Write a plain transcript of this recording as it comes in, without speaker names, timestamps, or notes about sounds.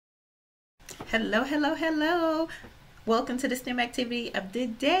Hello, hello, hello. Welcome to the STEM activity of the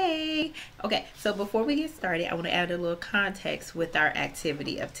day. Okay, so before we get started, I want to add a little context with our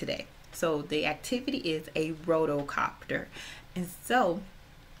activity of today. So the activity is a Roto-Copter. And so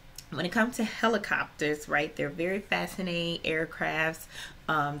when it comes to helicopters, right, they're very fascinating aircrafts.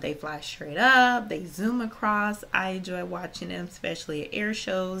 They fly straight up, they zoom across. I enjoy watching them, especially at air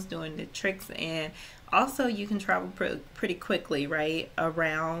shows, doing the tricks, and also you can travel pretty quickly, right,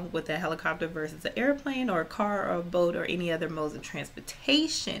 around with a helicopter versus an airplane or a car or a boat or any other modes of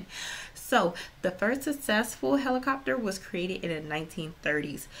transportation. So the first successful helicopter was created in the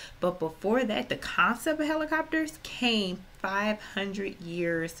 1930s, but before that, the concept of helicopters came 500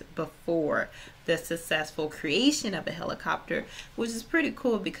 years before the successful creation of a helicopter, which is pretty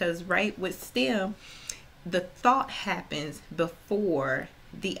cool because right with STEM, the thought happens before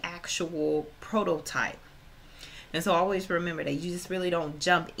the actual prototype. And so always remember that you just really don't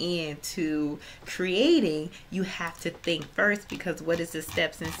jump into creating. You have to think first, because what is the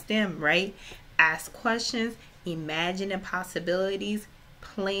steps in STEM, right? Ask questions, imagine the possibilities,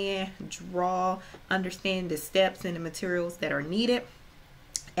 plan, draw, understand the steps and the materials that are needed,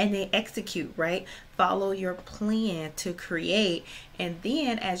 and then execute, right? Follow your plan to create. And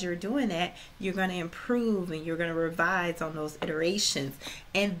then as you're doing that, you're going to improve and you're going to revise on those iterations.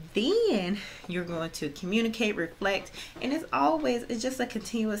 And then you're going to communicate, reflect, and it's just a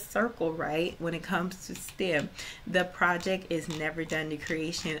continuous circle, right? When it comes to STEM, the project is never done. The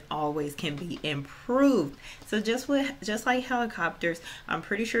creation always can be improved. So just like helicopters, I'm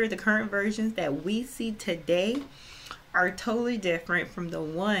pretty sure the current versions that we see today are totally different from the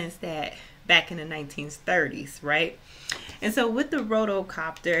ones that back in the 1930s, right? And so with the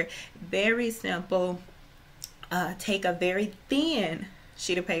Roto-Copter, very simple. Take a very thin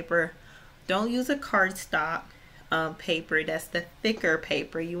sheet of paper. Don't use a cardstock paper. That's the thicker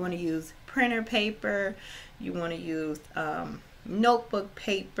paper. You want to use printer paper. You want to use notebook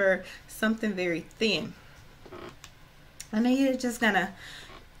paper, something very thin. And then you're just gonna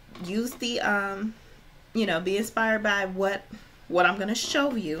use the be inspired by what I'm going to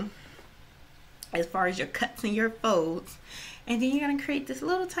show you as far as your cuts and your folds. And then you're going to create this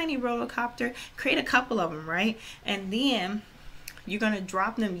little tiny Roto-Copter, create a couple of them, right? And then you're going to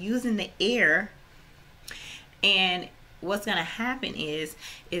drop them using the air. And what's going to happen is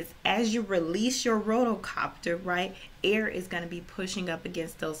as you release your Roto-Copter, right, air is going to be pushing up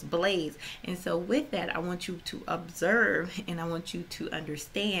against those blades. And so with that, I want you to observe and I want you to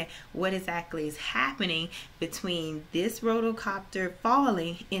understand what exactly is happening between this Roto-Copter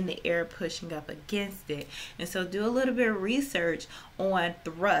falling and the air pushing up against it. And so do a little bit of research on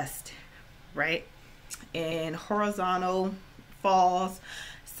thrust, right, and horizontal falls,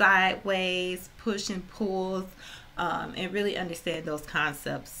 sideways, push and pulls, and really understand those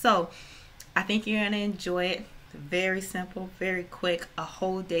concepts. So I think you're going to enjoy it. Very simple, very quick, a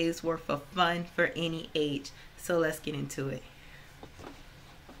whole day's worth of fun for any age. So let's get into it.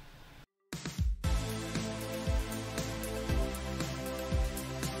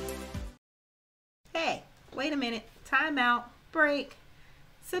 Hey, wait a minute. Time out. Break.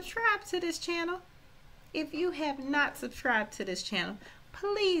 Subscribe to this channel. If you have not subscribed to this channel,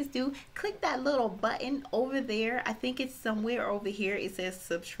 please do. Click that little button over there. I think it's somewhere over here. It says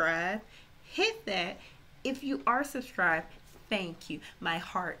subscribe. Hit that. If you are subscribed, thank you. My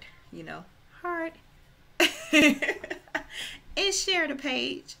heart, heart. And share the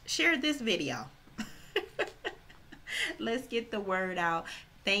page. Share this video. Let's get the word out.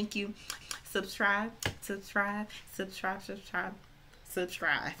 Thank you. Subscribe, subscribe, subscribe, subscribe,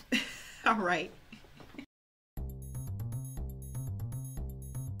 subscribe. All right.